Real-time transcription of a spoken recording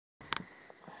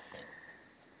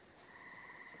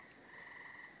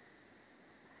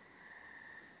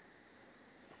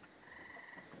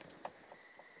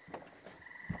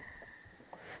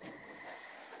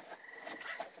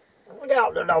Look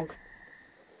out, the dog.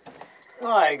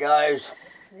 Alright, guys.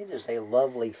 It is a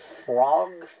lovely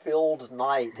frog-filled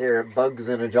night here at Bugs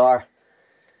in a Jar.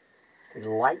 The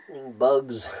lightning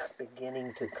bugs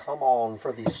beginning to come on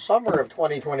for the summer of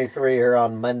 2023 here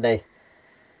on Monday,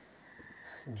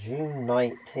 June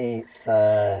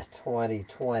 19th,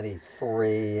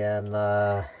 2023. And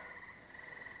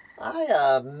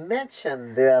I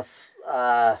mentioned this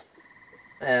at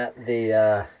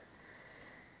the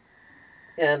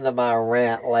end of my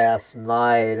rant last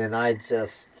night, and I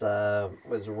just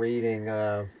was reading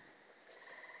the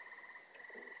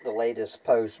latest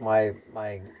post my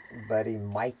buddy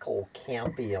Michael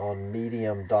Campy on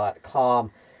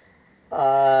medium.com.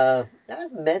 I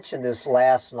mentioned this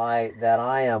last night that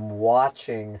I am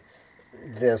watching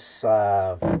this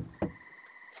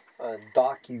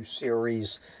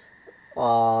docu-series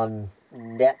on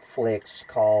Netflix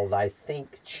called, I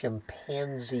think,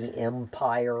 Chimpanzee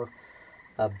Empire,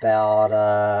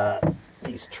 about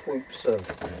these troops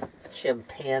of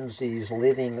chimpanzees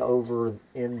living over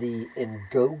in the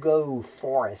Ngorongoro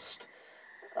forest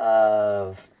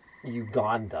of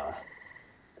Uganda.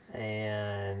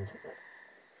 And,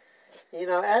 you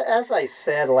know, as I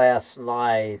said last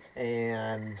night,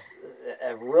 and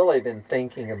I've really been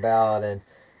thinking about, and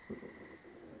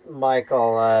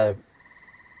Michael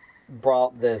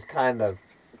brought this kind of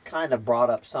brought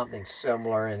up something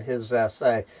similar in his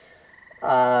essay,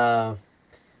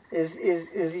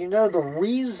 is you know, the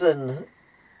reason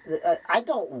I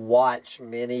don't watch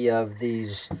many of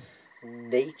these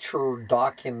nature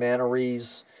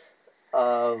documentaries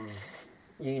of,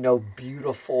 you know,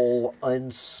 beautiful,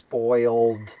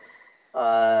 unspoiled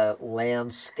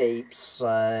landscapes,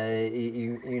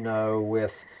 you know,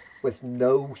 with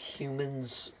no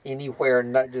humans anywhere,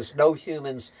 not just no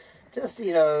humans, just,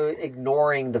 you know,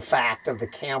 ignoring the fact of the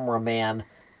cameraman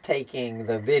taking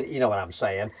the video, you know what I'm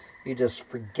saying? You just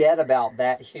forget about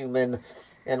that human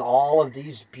and all of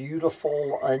these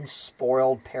beautiful,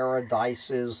 unspoiled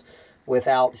paradises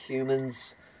without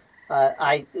humans.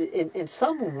 In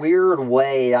some weird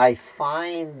way, I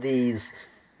find these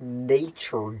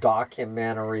nature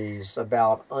documentaries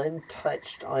about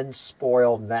untouched,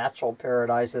 unspoiled natural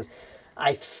paradises,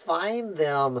 I find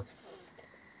them,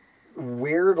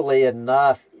 weirdly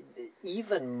enough,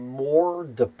 even more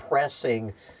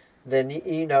depressing than,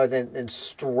 you know, than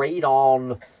straight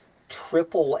on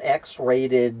triple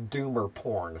X-rated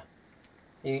Doomerporn.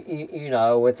 You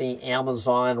know, with the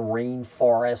Amazon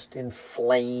rainforest in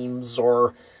flames,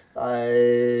 or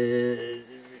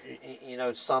you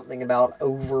know, something about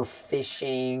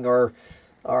overfishing, or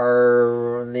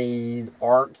the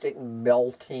Arctic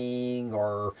melting,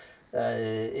 or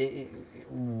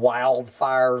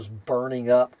wildfires burning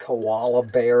up koala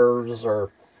bears,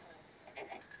 or,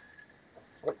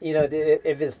 you know,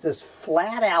 if it's this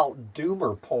flat-out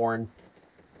doomer porn,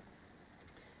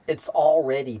 it's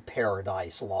already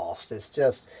paradise lost. It's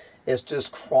just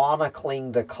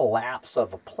chronicling the collapse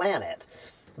of a planet.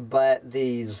 But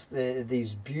these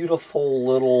beautiful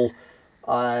little,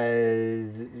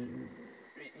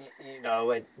 you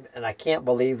know, and I can't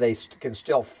believe they can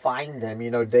still find them.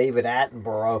 You know, David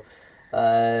Attenborough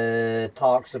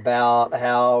talks about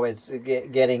how it's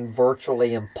getting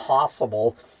virtually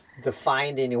impossible to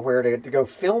find anywhere to go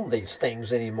film these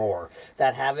things anymore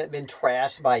that haven't been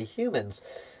trashed by humans.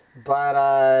 But,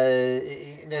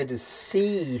 you know, to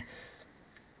see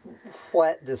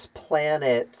what this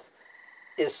planet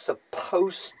is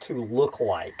supposed to look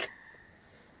like,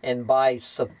 and by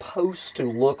supposed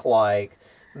to look like,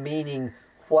 meaning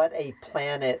what a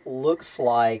planet looks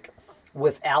like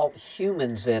without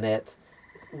humans in it,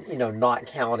 you know, not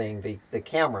counting the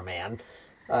cameraman,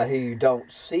 who you don't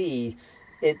see,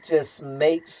 it just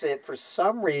makes it, for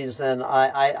some reason,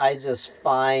 I just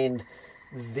find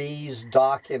these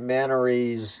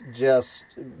documentaries just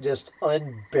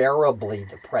unbearably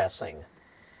depressing,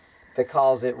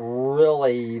 because it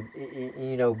really,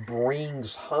 you know,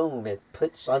 brings home, it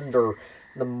puts under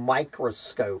the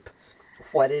microscope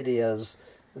what it is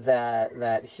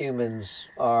that humans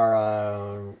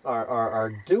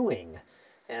are doing.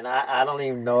 And I don't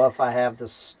even know if I have the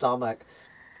stomach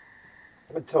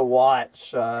to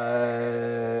watch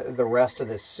the rest of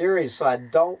this series, so I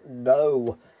don't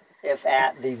know if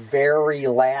at the very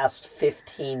last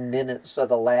 15 minutes of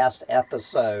the last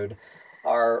episode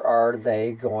are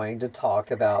they going to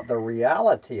talk about the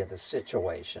reality of the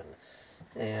situation.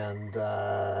 And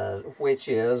which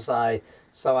is,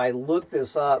 so I looked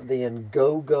this up, the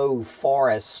Ngorongoro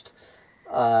forest,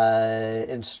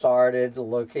 and started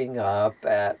looking up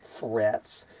at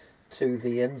threats to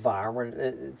the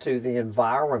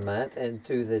environment, and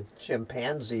to the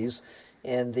chimpanzees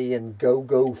in the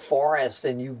Ngogo forest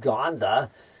in Uganda.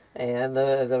 And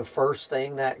the first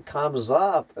thing that comes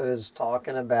up is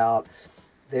talking about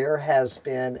there has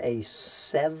been a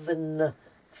sevenfold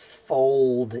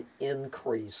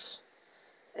increase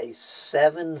in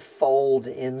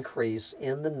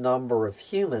the number of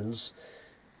humans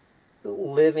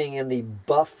living in the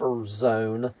buffer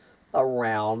zone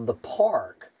around the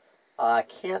park. I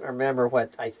can't remember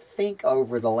what, I think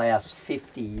over the last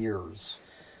 50 years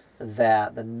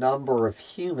that the number of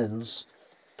humans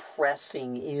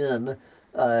pressing in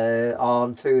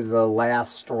onto the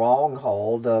last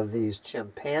stronghold of these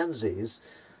chimpanzees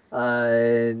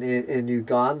in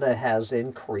Uganda has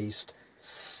increased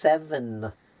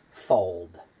sevenfold.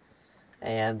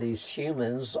 And these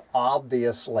humans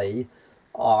obviously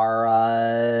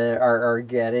are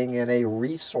getting in a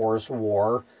resource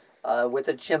war with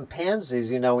the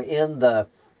chimpanzees. You know,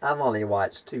 I've only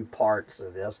watched 2 parts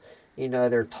of this. You know,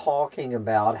 they're talking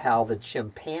about how the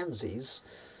chimpanzees,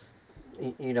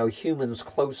 you know, humans'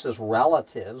 closest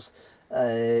relatives,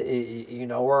 you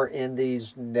know, are in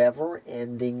these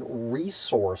never-ending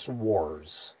resource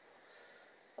wars.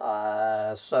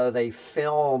 So they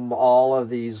film all of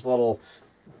these little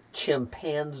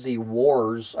chimpanzee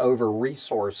wars over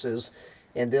resources,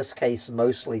 in this case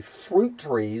mostly fruit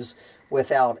trees,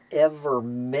 without ever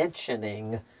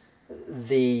mentioning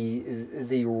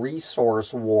the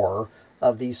resource war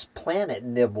of these planet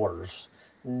nibblers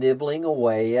nibbling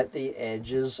away at the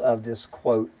edges of this,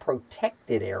 quote,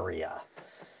 protected area.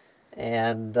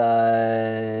 And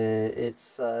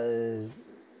it's you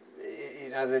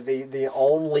know, the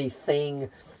only thing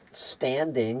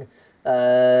standing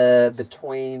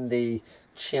between the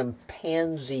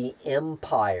chimpanzee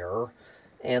empire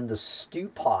and the stew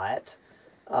pot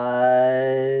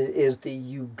is the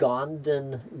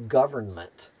Ugandan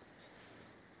government.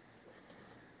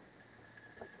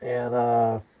 And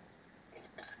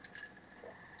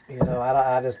you know,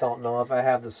 I just don't know if I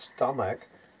have the stomach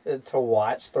to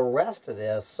watch the rest of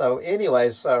this. So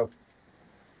anyway,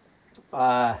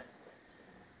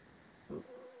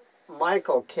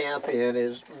 Michael Campion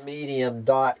is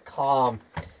Medium.com.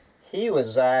 He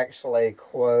was actually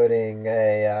quoting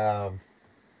a,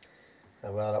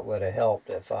 well, it would have helped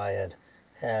if I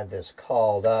had this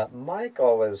called up.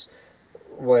 Michael was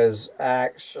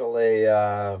actually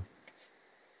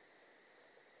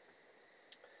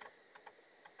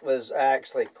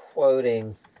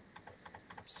quoting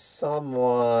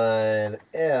someone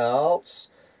else.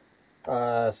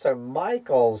 So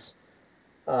Michael's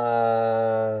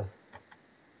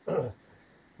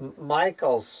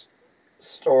Michael's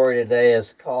story today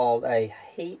is called "I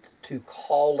Hate to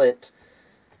Call It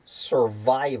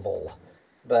Survival,"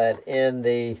 but in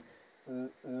the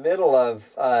middle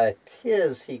of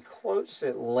his, he quotes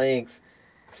at length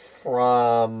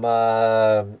from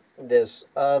this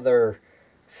other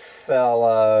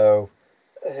fellow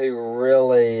who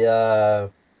really,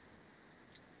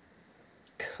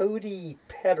 Cody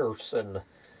Petterson,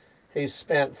 who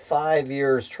spent 5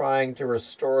 years trying to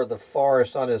restore the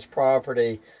forest on his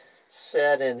property,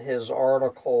 said in his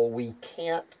article, "We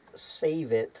can't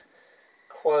save it,"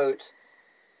 quote,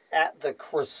 "At the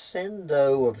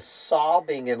crescendo of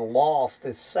sobbing and loss,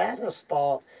 the saddest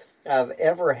thought I've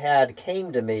ever had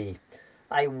came to me.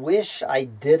 I wish I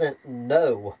didn't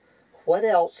know. What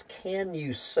else can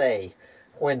you say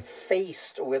when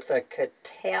faced with a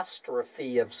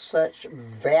catastrophe of such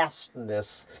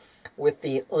vastness, with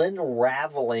the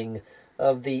unraveling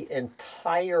of the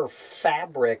entire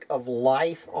fabric of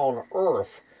life on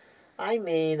Earth? I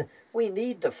mean, we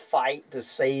need to fight to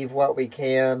save what we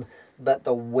can, but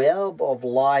the web of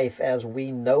life as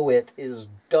we know it is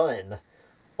done.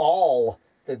 All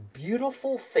the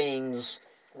beautiful things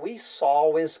we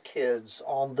saw as kids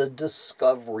on the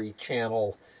Discovery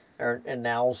Channel and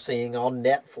now seeing on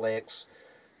Netflix,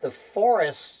 the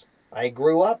forests I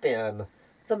grew up in,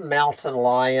 the mountain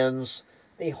lions,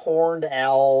 the horned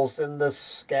owls, and the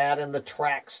scat and the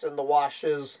tracks and the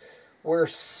washes, we're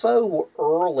so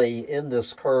early in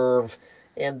this curve,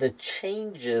 and the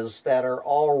changes that are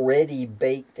already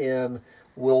baked in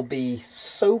will be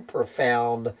so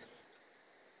profound.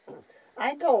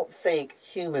 I don't think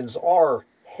humans are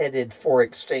headed for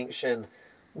extinction.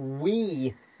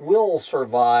 We will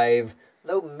survive,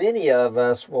 though many of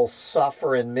us will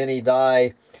suffer and many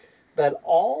die. But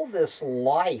all this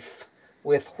life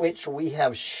with which we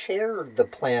have shared the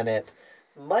planet,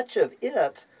 much of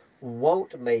it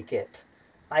won't make it.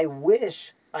 I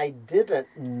wish I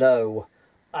didn't know.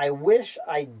 I wish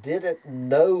I didn't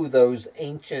know those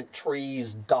ancient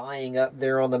trees dying up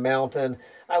there on the mountain.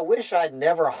 I wish I'd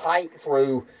never hiked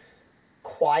through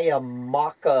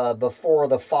Quiamaka before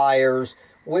the fires.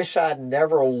 Wish I'd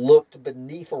never looked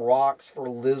beneath rocks for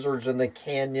lizards in the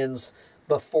canyons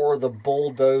before the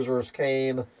bulldozers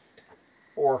came.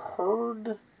 Or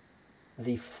heard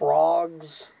the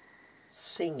frogs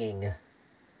singing.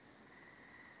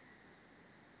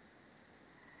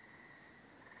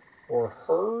 Or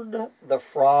heard the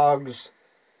frogs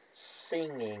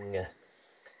singing.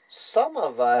 Some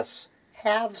of us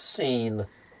have seen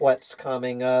what's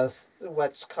coming.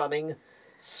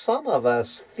 Some of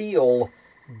us feel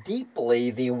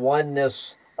deeply the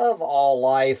oneness of all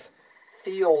life,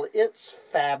 feel its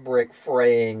fabric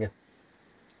fraying.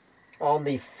 On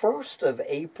the 1st of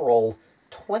April,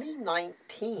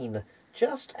 2019,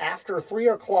 just after 3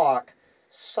 o'clock,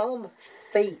 some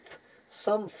faith,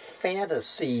 some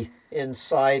fantasy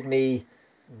inside me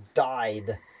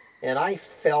died, and I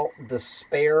felt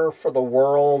despair for the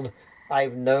world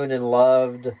I've known and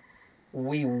loved.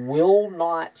 We will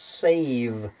not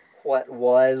save what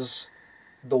was,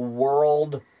 the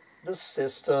world, the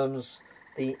systems,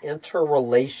 the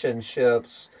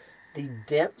interrelationships, the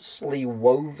densely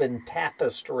woven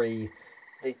tapestry,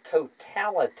 the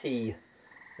totality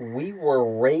we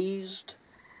were raised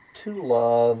to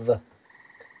love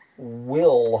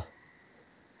will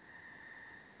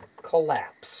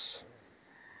collapse.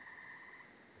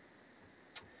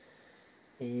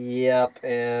 Yep,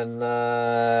 and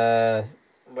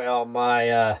well,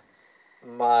 my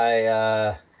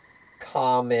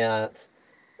comment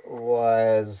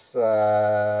was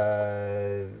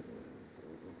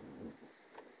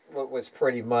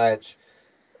pretty much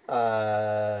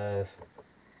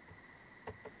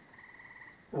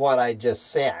what I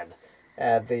just said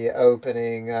at the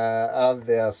opening of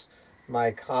this.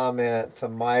 My comment to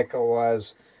Micah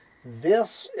was,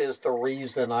 this is the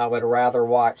reason I would rather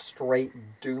watch straight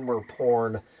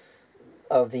Doomerporn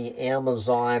of the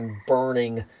Amazon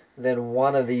burning than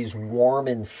one of these warm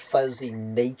and fuzzy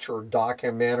nature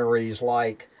documentaries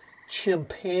like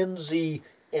Chimpanzee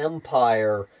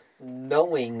Empire,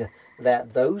 knowing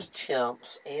that those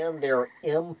chimps and their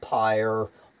empire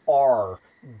are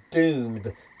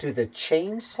doomed to the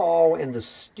chainsaw and the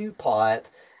stew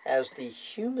pot as the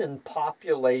human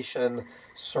population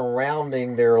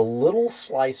surrounding their little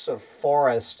slice of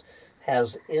forest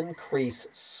has increased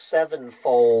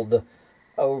sevenfold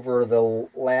over the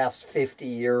last 50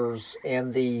 years,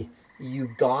 and the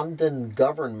Ugandan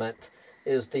government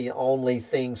is the only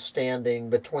thing standing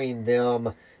between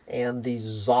them and the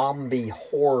zombie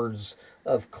hordes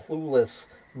of clueless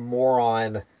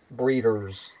moron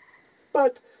breeders.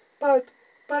 But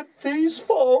these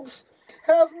folks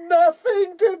have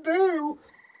nothing to do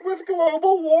with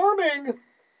global warming.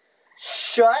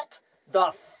 Shut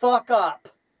the fuck up.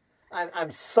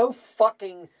 I'm so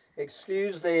fucking,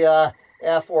 excuse the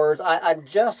F words, I'm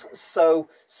just so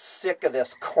sick of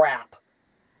this crap.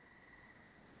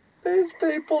 These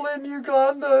people in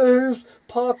Uganda whose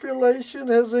population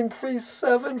has increased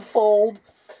sevenfold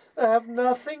have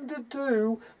nothing to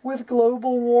do with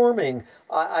global warming.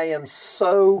 I am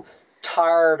so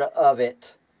tired of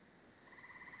it.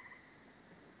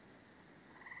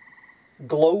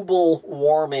 Global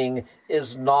warming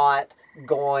is not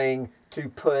going to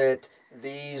put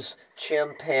these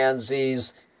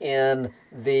chimpanzees in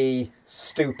the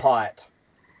stew pot.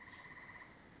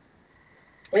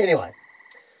 Anyway,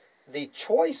 the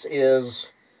choice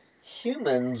is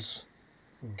humans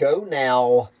go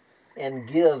now and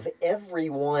give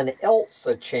everyone else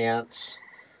a chance,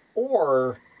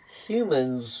 or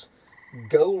humans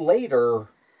go later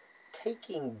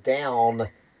taking down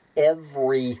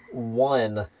every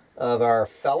one of our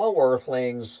fellow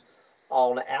earthlings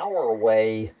on our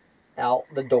way out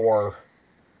the door.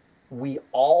 We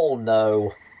all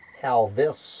know how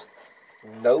this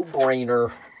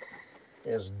no-brainer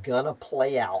is gonna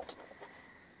play out.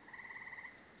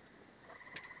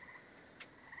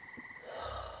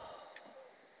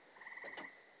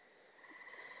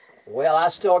 Well, I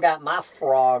still got my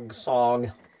frog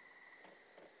song.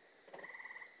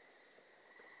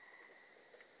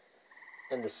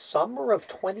 In the summer of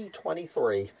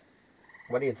 2023,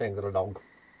 what do you think, little dog?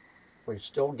 We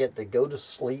still get to go to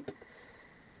sleep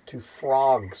to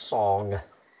frog song.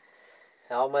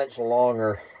 How much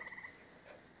longer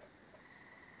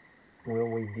will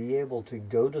we be able to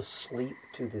go to sleep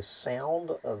to the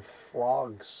sound of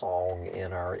frog song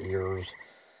in our ears?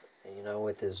 You know,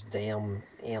 with this damn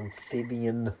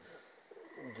amphibian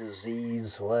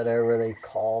disease, whatever they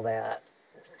call that,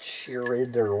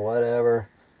 chirid or whatever.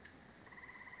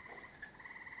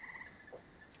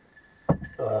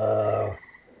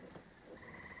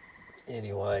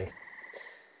 Anyway,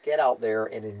 get out there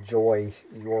and enjoy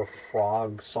your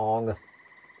frog song.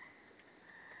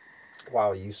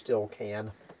 while you still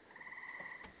can.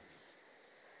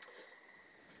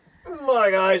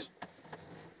 Bye, guys.